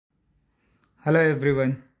Hello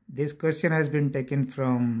everyone. This question has been taken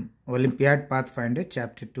from Olympiad Pathfinder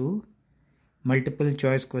Chapter 2, multiple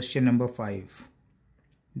choice question number 5.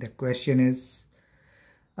 The question is,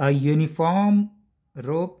 a uniform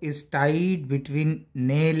rope is tied between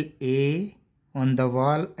nail A on the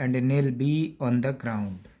wall and nail B on the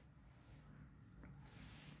ground.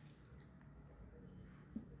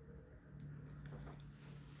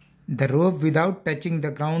 The rope without touching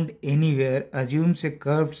the ground anywhere assumes a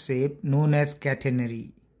curved shape known as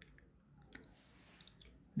catenary.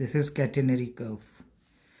 This is catenary curve.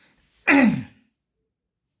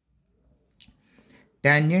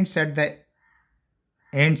 Tangents at the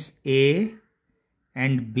ends A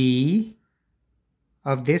and B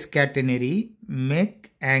of this catenary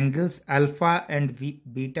make angles alpha and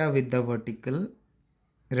beta with the vertical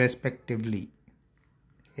respectively.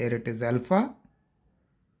 Here it is alpha.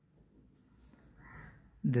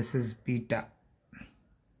 This is beta.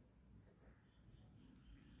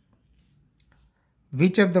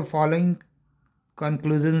 Which of the following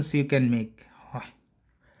conclusions you can make?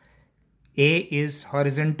 A is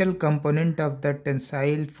horizontal component of the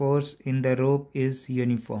tensile force in the rope is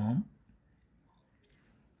uniform.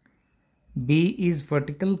 B is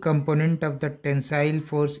vertical component of the tensile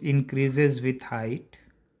force increases with height.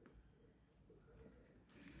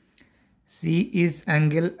 C is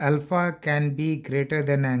angle alpha can be greater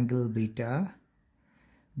than angle beta.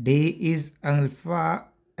 D is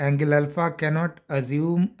angle alpha cannot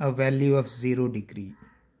assume a value of 0 degree.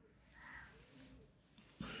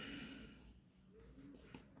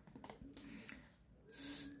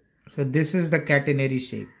 So this is the catenary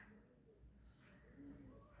shape.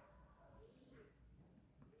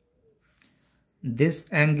 This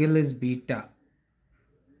angle is beta.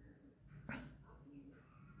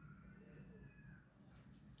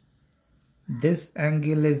 This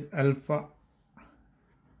angle is alpha.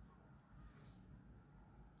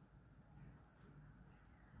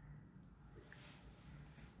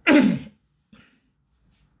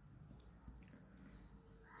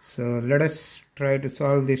 So let us try to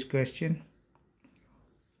solve this question.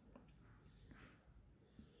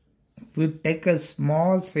 We take a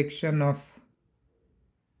small section of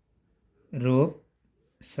rope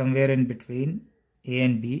somewhere in between A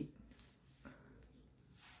and B.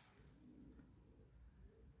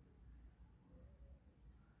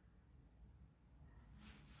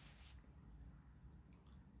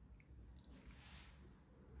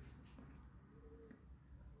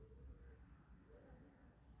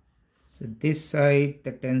 So this side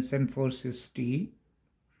the tension force is T,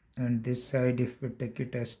 and this side if we take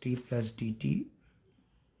it as T plus dt.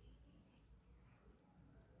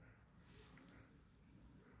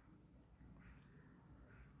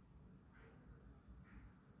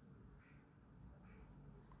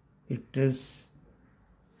 It is,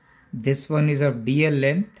 this one is of dl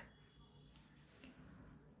length,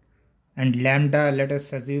 and lambda, let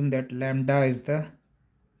us assume that lambda is the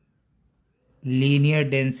linear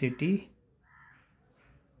density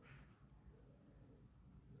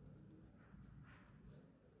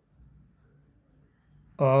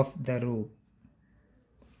of the rope.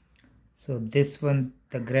 So this one,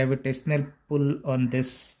 the gravitational pull on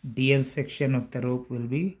this dl section of the rope will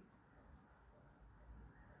be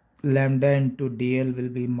lambda into dl will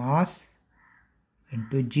be mass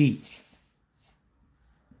into g.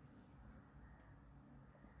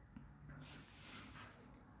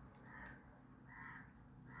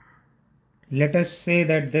 Let us say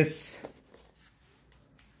that this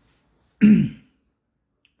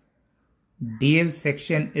dl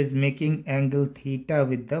section is making angle theta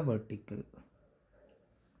with the vertical.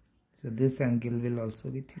 So this angle will also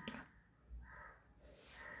be theta.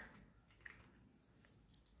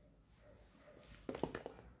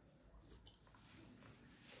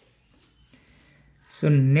 So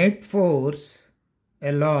net force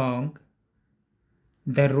along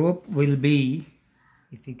the rope will be,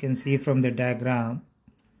 if you can see from the diagram,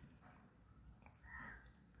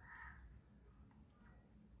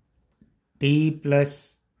 T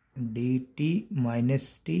plus dt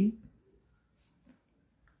minus T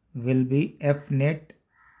will be F net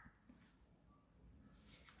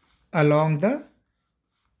along the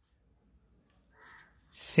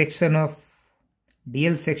section of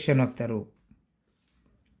dl section of the rope.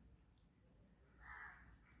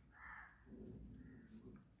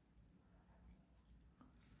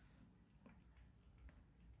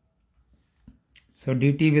 So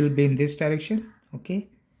dt will be in this direction. Okay.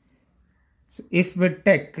 So if we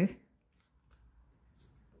take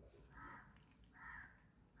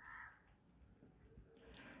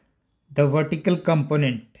the vertical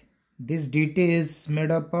component, this dt is made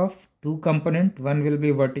up of two components. One will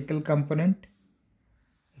be vertical component.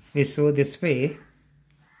 If we show this way,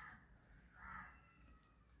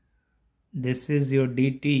 this is your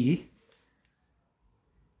dt.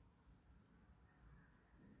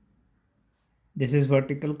 This is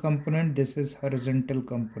vertical component, this is horizontal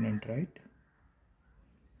component, right?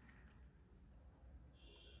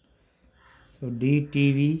 So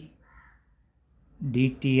dtv,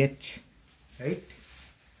 dth, right?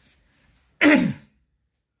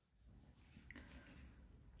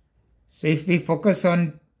 So if we focus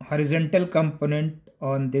on horizontal component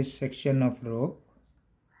on this section of rope,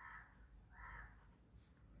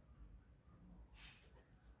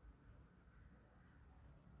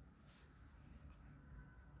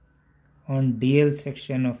 on DL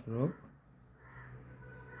section of rope,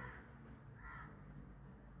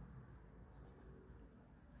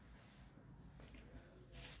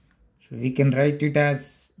 so we can write it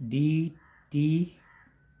as dt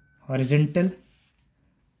horizontal,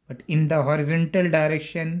 but in the horizontal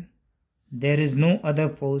direction there is no other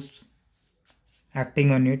force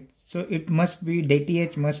acting on it, so it must be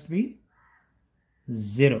dth must be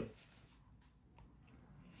 0.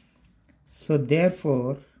 So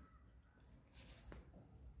therefore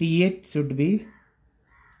th should be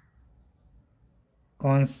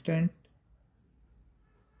constant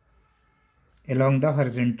along the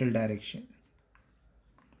horizontal direction.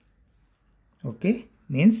 Okay,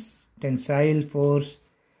 means tensile force,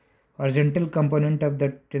 horizontal component of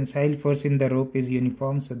the tensile force in the rope is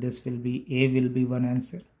uniform, so this will be A will be one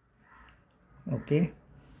answer. Okay,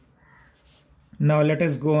 now let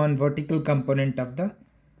us go on vertical component of the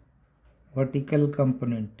vertical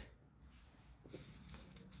component.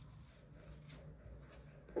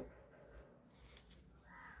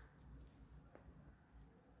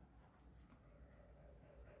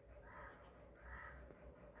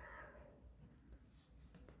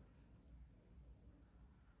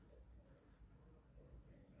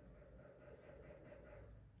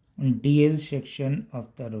 DL section of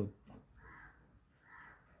the rope,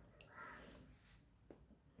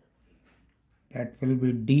 that will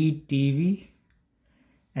be dtv,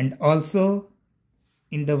 and also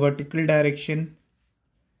in the vertical direction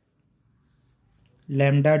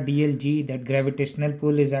lambda dlg, that gravitational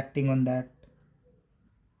pull is acting on that,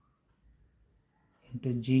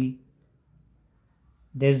 into g.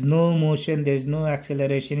 There is no motion, there is no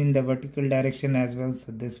acceleration in the vertical direction as well,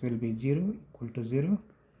 so this will be 0, equal to 0.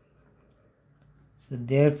 So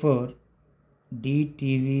therefore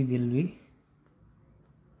dtv will be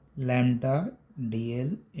lambda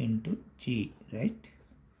dl into g, right?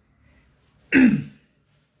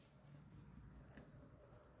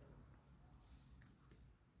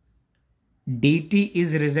 dt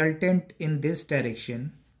is resultant in this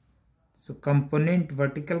direction, so component,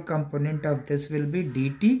 vertical component of this will be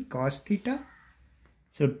dt cos theta.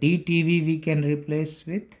 So dtv we can replace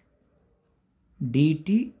with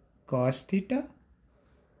dt cos theta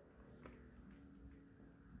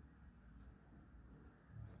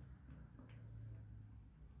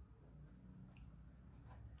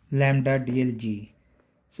lambda dlg.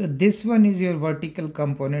 So this one is your vertical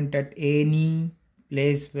component at any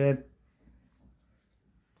place where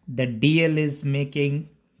the DL is making,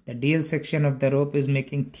 the DL section of the rope is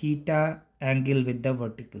making theta angle with the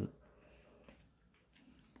vertical.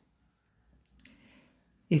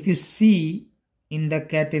 If you see in the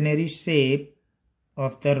catenary shape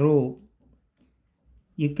of the rope,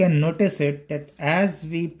 you can notice it that as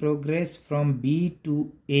we progress from B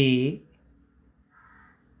to A,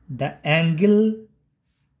 the angle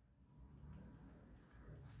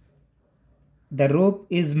the rope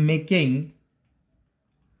is making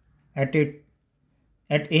at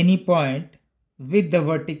any point with the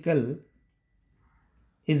vertical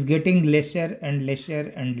is getting lesser and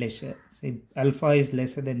lesser and lesser. See, alpha is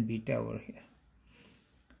lesser than beta over here.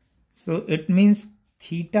 So it means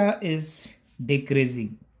theta is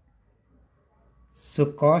decreasing. So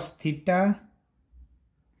cos theta,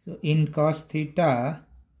 so in cos theta,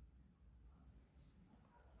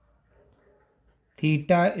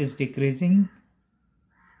 theta is decreasing,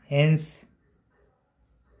 hence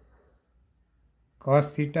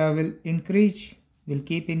cos theta will increase, will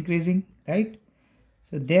keep increasing, right?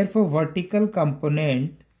 So therefore vertical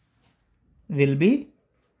component will be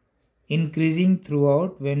increasing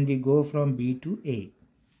throughout when we go from B to A.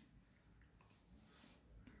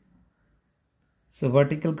 So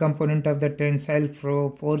vertical component of the tensile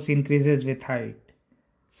force increases with height.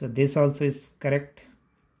 So this also is correct.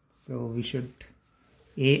 So we should,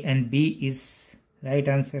 A and B is right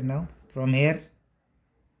answer now. From here,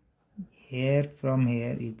 from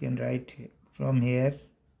here you can write from here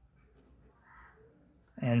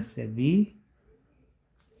Answer B.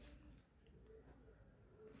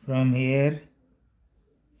 From here,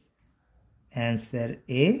 answer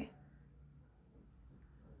A.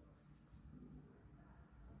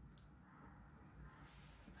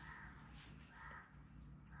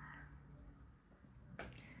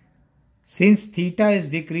 Since theta is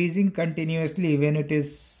decreasing continuously when it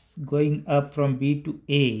is going up from B to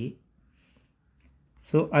A,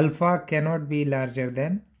 so alpha cannot be larger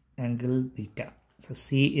than angle beta. So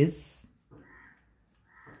C is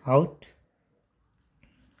out.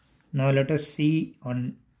 Now let us see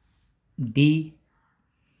on D.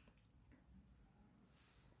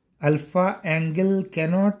 Alpha angle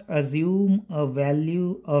cannot assume a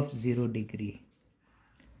value of 0 degree.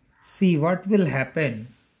 See what will happen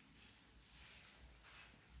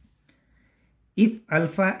if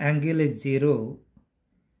alpha angle is 0.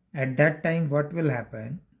 At that time what will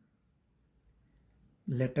happen?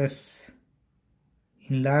 Let us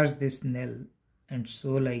enlarge this nail and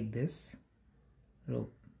show like this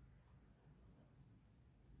rope.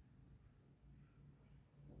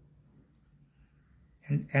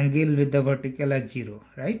 And angle with the vertical as 0,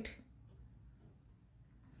 right?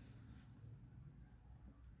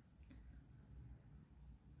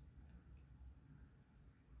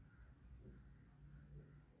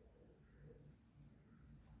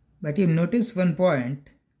 But you notice one point.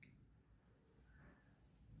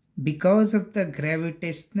 Because of the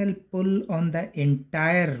gravitational pull on the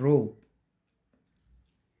entire rope,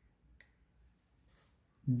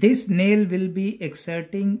 this nail will be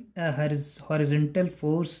exerting a horizontal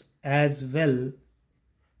force as well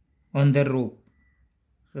on the rope.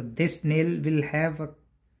 So this nail will have a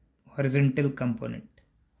horizontal component.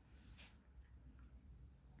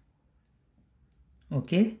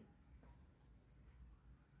 Okay.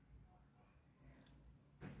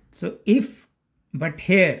 So if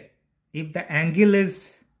the angle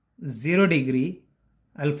is 0 degree,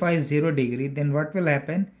 alpha is 0 degree, then what will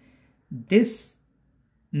happen? This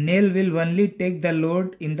nail will only take the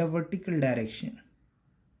load in the vertical direction.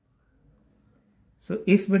 So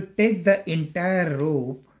if we take the entire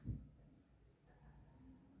rope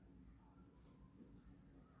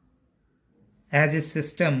as a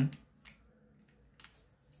system,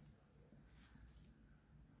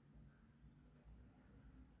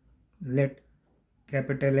 let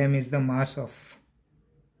capital M is the mass of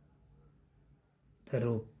the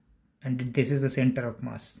rope and this is the center of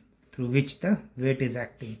mass through which the weight is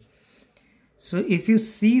acting. So if you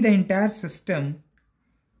see the entire system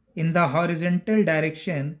in the horizontal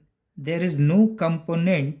direction, there is no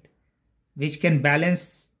component which can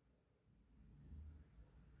balance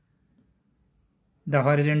the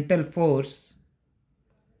horizontal force,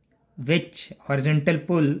 horizontal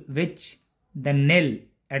pull which the nail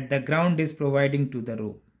at the ground is providing to the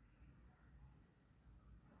rope.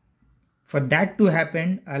 For that to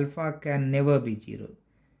happen, alpha can never be 0.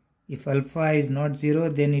 If alpha is not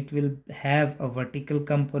 0, then it will have a vertical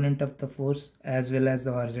component of the force as well as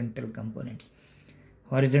the horizontal component.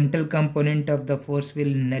 Horizontal component of the force will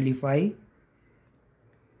nullify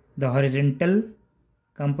the horizontal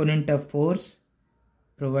component of force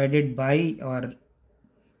provided by or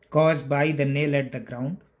caused by the nail at the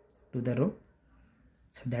ground to the rope.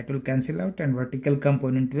 So that will cancel out and vertical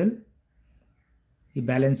component will be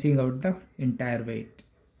balancing out the entire weight.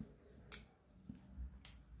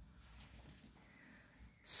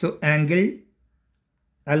 So angle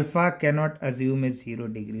alpha cannot assume is 0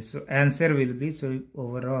 degrees. So answer will be, so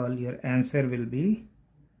overall your answer will be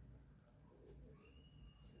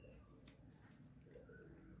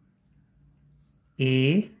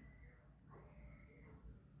A,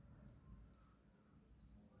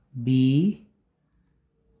 B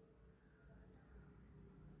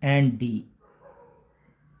and D.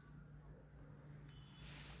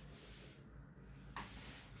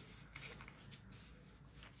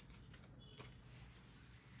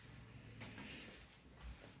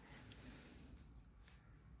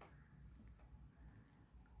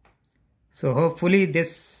 So hopefully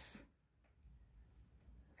this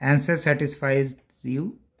answer satisfies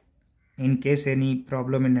you. In case any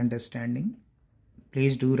problem in understanding,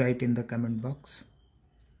 please do write in the comment box.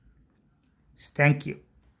 Thank you.